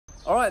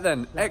All right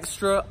then,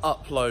 extra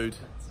upload.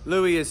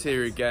 Louis is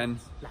here again.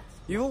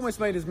 You've almost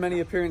made as many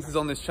appearances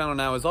on this channel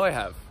now as I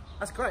have.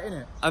 That's great, isn't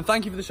it? And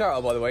thank you for the shout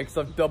out, by the way, because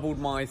I've doubled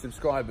my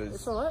subscribers.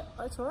 It's all right,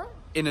 it's all right.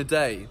 In a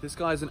day. This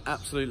guy's an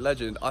absolute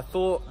legend. I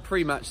thought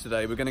pre-match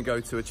today, we're going to go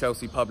to a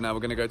Chelsea pub now. We're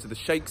going to go to the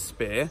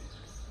Shakespeare.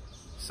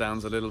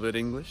 Sounds a little bit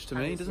English to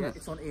me, doesn't it?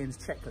 It's on Ian's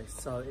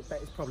checklist, so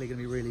it's probably going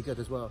to be really good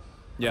as well.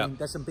 Yeah. I mean,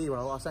 there's some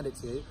B-roll, I'll send it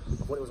to you,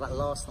 of what it was like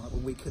last night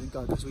when we couldn't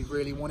go because we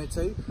really wanted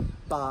to,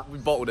 but... We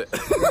bottled it.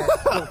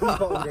 Yeah, we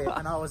bottled it,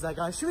 and I was there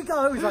going, should we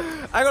go? He's like,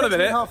 hang on a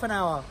minute. Half an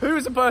hour. Who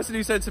was the person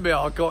who said to me,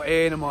 I got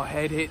in and my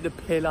head hit the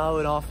pillow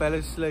and I fell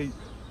asleep?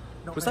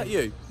 Was that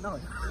you? No.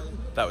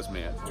 That was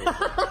me, actually.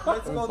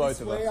 Let's go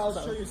this way, I'll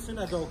show you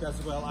synagogue as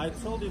well. I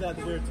told you that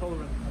we're a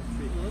tolerant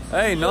country.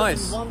 Hey,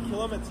 nice. In 1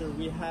 kilometer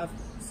we have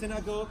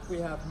synagogue, we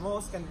have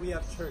mosque, and we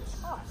have church.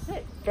 Oh,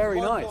 sick. Very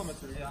 1 nice.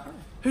 kilometer, yeah.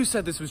 Who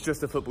said this was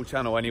just a football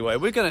channel anyway?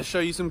 We're going to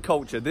show you some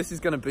culture. This is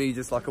going to be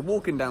just like a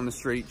walking down the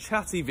street,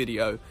 chatty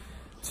video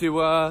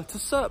to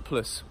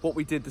surplus what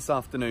we did this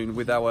afternoon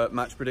with our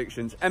match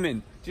predictions. Emin,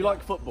 do you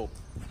like football?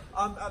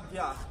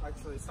 Yeah,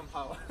 actually,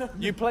 somehow.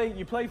 You play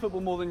football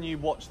more than you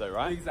watch though,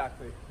 right?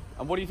 Exactly.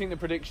 And what do you think the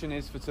prediction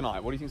is for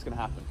tonight? What do you think is going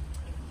to happen?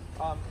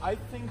 I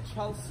think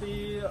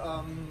Chelsea,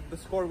 the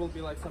score will be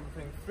like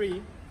something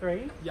 3.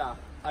 3? Yeah,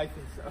 I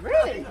think so.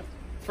 Really?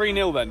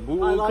 3-0 then.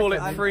 We'll call it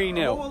Who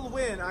 3-0. will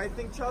win? I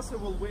think Chelsea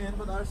will win,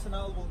 but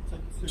Arsenal will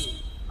take 2.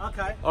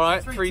 Okay. All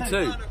right, 3-2.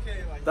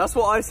 Okay, like That's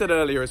what I said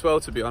earlier as well,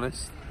 to be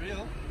honest.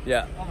 real?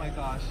 Yeah. Oh my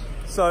gosh.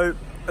 So,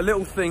 a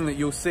little thing that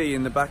you'll see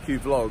in the Baku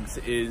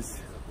vlogs is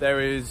there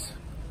is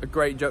a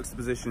great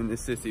juxtaposition in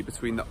this city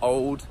between the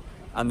old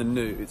and the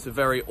new. It's a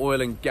very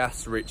oil and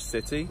gas rich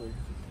city.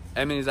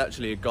 Emin is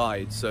actually a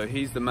guide, so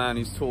he's the man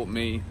who's taught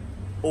me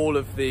all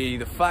of the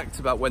facts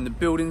about when the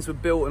buildings were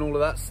built and all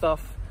of that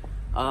stuff.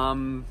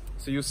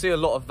 So you'll see a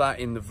lot of that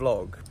in the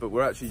vlog, but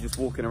we're actually just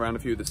walking around a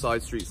few of the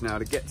side streets now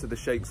to get to the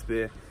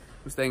Shakespeare.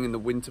 We're staying in the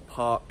Winter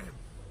Park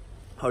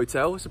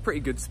Hotel. It's a pretty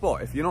good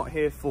spot. If you're not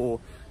here for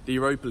the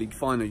Europa League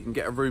final, you can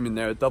get a room in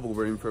there, a double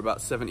room, for about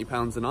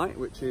 £70 a night,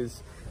 which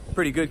is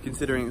pretty good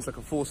considering it's like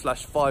a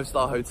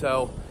 4/5-star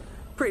hotel.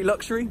 Pretty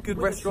luxury, good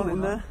with restaurant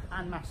in there.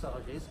 And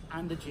massages,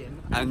 and a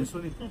gym, and a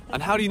swimming pool.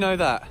 And how do you know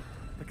that?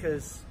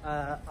 Because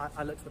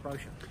I looked at the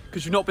brochure.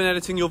 Because you've not been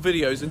editing your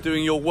videos and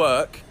doing your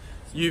work.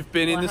 You've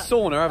been in the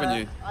sauna, haven't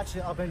you?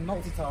 Actually, I've been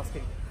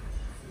multitasking.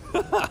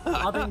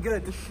 I've been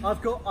good.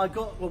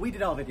 Well, we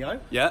did our video.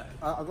 Yeah.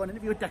 I've got an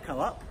interview with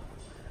Deco up,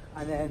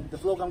 and then the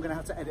vlog I'm going to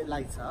have to edit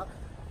later,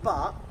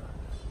 but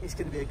it's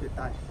going to be a good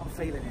day. I'm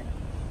feeling it.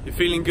 You're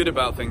feeling good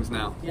about things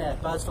now? Yeah,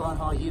 birds flying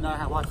high, you know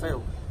how I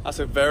feel. That's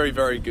a very,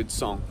 very good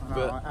song.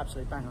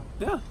 Absolute banger.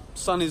 Yeah,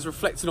 sun is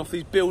reflecting off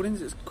these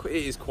buildings. It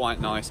is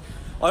quite nice.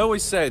 I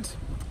always said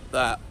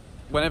that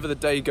whenever the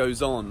day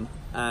goes on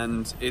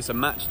and it's a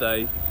match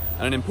day,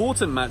 and an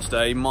important match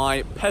day,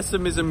 my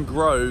pessimism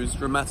grows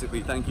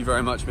dramatically. Thank you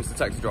very much, Mr.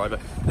 Taxi Driver.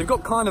 They've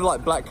got kind of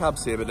like black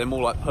cabs here, but they're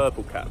more like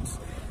purple cabs.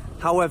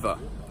 However,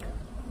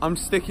 I'm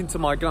sticking to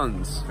my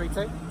guns.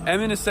 3-2?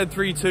 Emin has said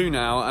 3-2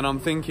 now, and I'm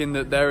thinking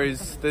that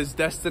there's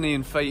destiny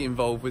and fate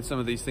involved with some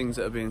of these things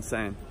that are being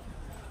said.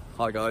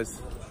 Hi guys,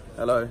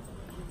 hello.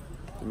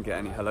 Didn't get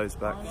any hellos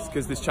back. It's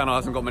because this channel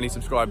hasn't got many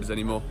subscribers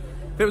anymore.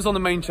 If it was on the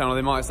main channel,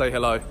 they might say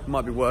hello. It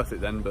might be worth it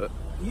then, but...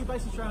 Are you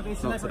basically trying to be a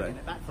celebrity and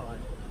it backfired?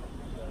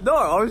 No,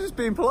 I was just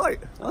being polite.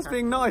 I was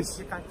being nice.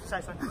 You can't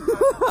say so.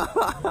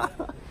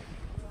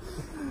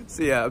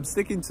 So yeah, I'm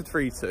sticking to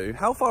 3-2.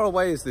 How far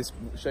away is this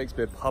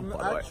Shakespeare pub, by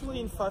the way? Actually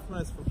in 5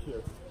 minutes from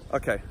here.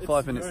 Okay,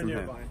 5 minutes from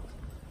nearby. here.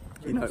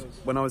 You know,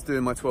 when I was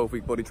doing my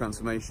 12-week body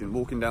transformation,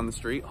 walking down the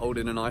street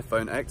holding an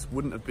iPhone X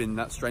wouldn't have been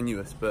that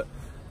strenuous, but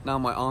now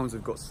my arms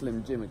have got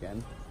Slim Jim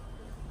again.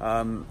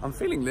 I'm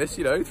feeling this,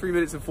 you know, 3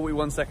 minutes and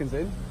 41 seconds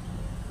in.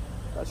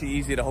 It's actually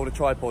easier to hold a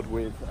tripod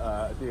with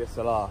a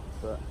DSLR,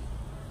 but...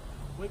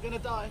 We're gonna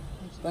die.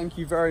 Thank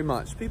you very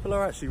much. People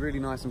are actually really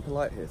nice and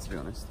polite here, to be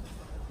honest.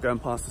 Going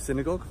past the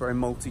synagogue, very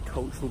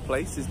multicultural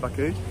place is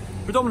Baku.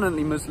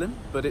 Predominantly Muslim,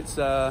 but it's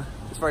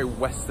very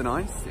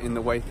westernized in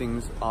the way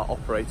things are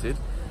operated.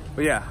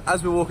 But yeah,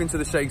 as we're walking to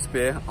the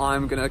Shakespeare,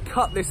 I'm gonna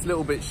cut this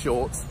little bit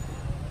short,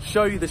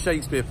 show you the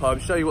Shakespeare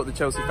pub, show you what the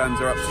Chelsea fans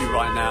are up to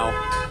right now.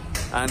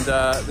 And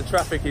the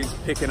traffic is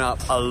picking up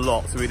a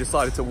lot, so we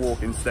decided to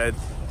walk instead.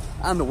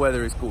 And the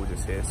weather is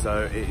gorgeous here,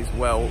 so it is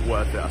well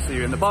worth it. I'll see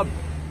you in the pub.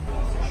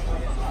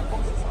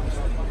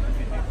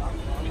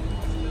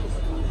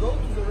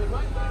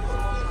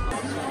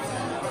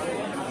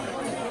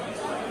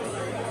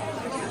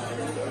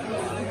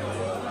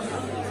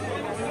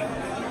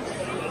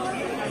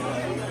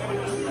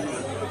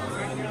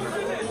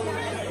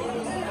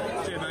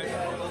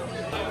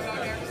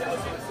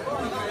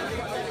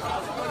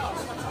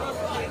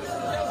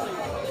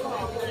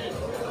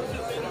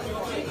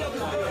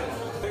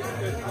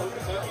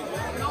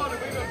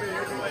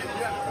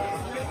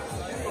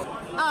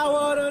 I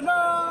wanna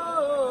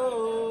know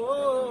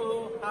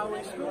how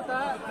we scored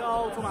that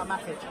goal. Talking about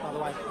Matic, by the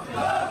way.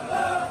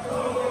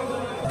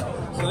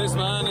 So this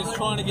man is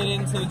trying to get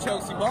into the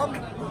Chelsea pub.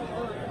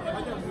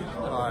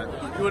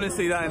 right. You wouldn't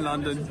see that in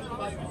London.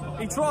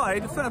 He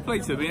tried, fair play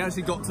to him, he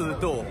actually got to the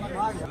door.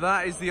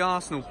 That is the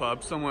Arsenal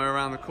pub somewhere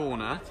around the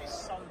corner.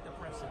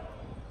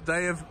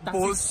 They have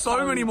bought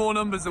so many more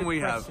numbers than we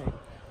have.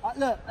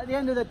 Look, at the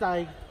end of the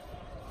day,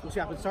 we'll see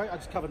what happens. Sorry, I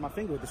just covered my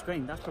finger with the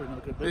screen. That's probably not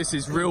a good bit. This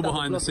is real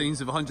behind the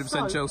scenes of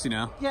 100% Chelsea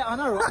now. Yeah, I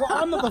know. Well,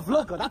 I'm not the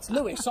vlogger. That's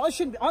Lewis. So I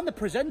shouldn't be. I'm the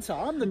presenter.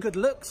 I'm the good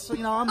looks.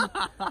 You know,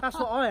 that's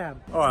what I am.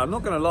 All right, I'm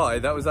not going to lie.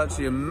 That was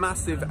actually a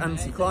massive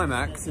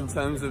anticlimax in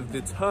terms of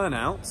the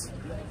turnout.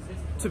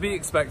 To be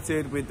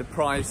expected with the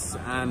price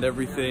and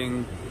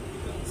everything.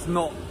 It's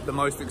not the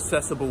most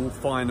accessible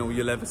final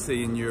you'll ever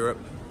see in Europe.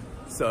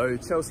 So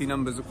Chelsea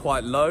numbers are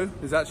quite low.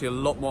 There's actually a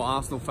lot more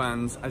Arsenal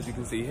fans, as you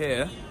can see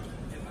here.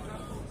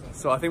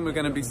 So I think we're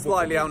going to be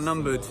slightly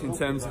outnumbered in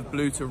terms of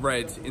blue to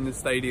red in the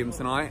stadium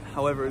tonight.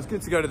 However, it's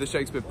good to go to the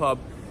Shakespeare pub.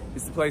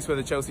 It's the place where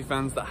the Chelsea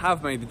fans that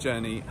have made the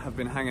journey have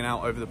been hanging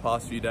out over the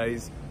past few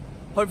days.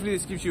 Hopefully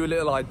this gives you a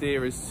little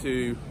idea as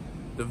to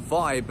the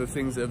vibe of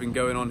things that have been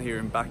going on here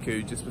in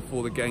Baku just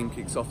before the game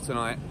kicks off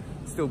tonight.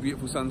 Still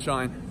beautiful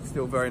sunshine,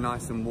 still very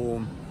nice and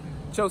warm.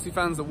 Chelsea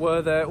fans that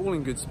were there, all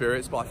in good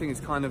spirits, but I think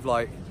it's kind of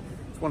like,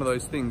 it's one of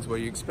those things where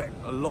you expect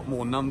a lot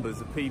more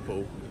numbers of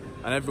people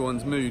and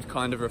everyone's mood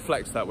kind of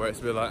reflects that, where it's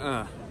a bit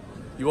like,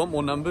 you want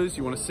more numbers,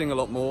 you want to sing a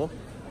lot more,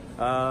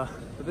 but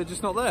they're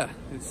just not there.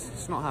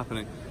 It's not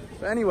happening.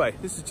 But anyway,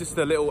 this is just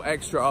a little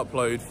extra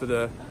upload for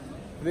the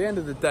end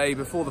of the day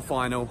before the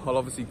final. I'll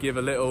obviously give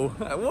a little,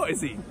 what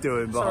is he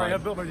doing behind? Sorry,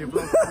 I've built on your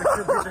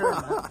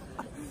vlog.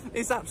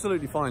 It's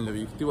absolutely fine,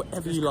 Louis. Do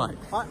whatever you like.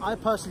 I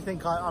personally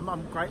think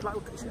I'm great. Like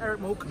Eric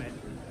Morecambe,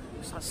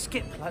 just like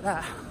skip like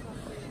that.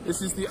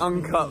 This is the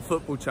uncut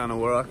football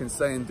channel where I can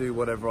say and do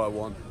whatever I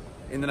want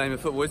in the name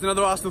of football. Is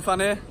another Arsenal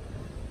fan here?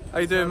 How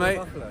you doing, mate?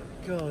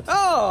 God.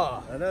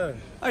 Oh! Hello.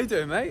 How you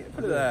doing, mate?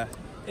 Put it there.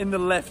 In the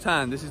left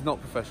hand. This is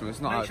not professional.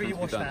 It's not how it's meant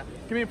to be done.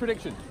 Give me a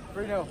prediction.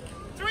 3-0.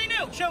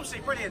 3-0 Chelsea,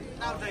 brilliant.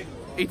 That'll do.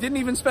 He didn't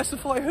even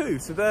specify who,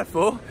 so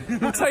therefore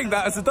we'll take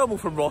that as a double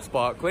from Ross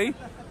Barkley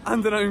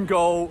and an own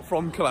goal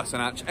from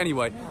Kolasinac.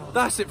 Anyway,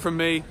 that's it from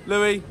me.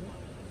 Louis?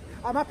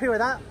 I'm happy with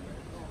that.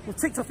 We've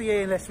ticked off the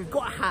ear list. We've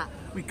got a hat.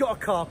 We've got a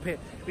carpet.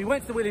 We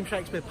went to the William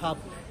Shakespeare pub.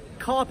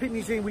 Carpet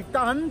museum we've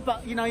done,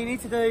 but you know, you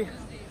need to do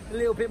a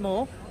little bit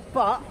more.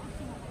 But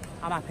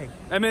I'm happy.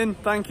 Emin,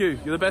 thank you.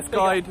 You're the best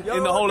guide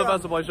in the whole of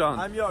Azerbaijan.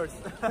 I'm yours.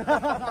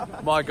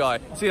 My guy.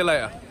 See you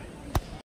later.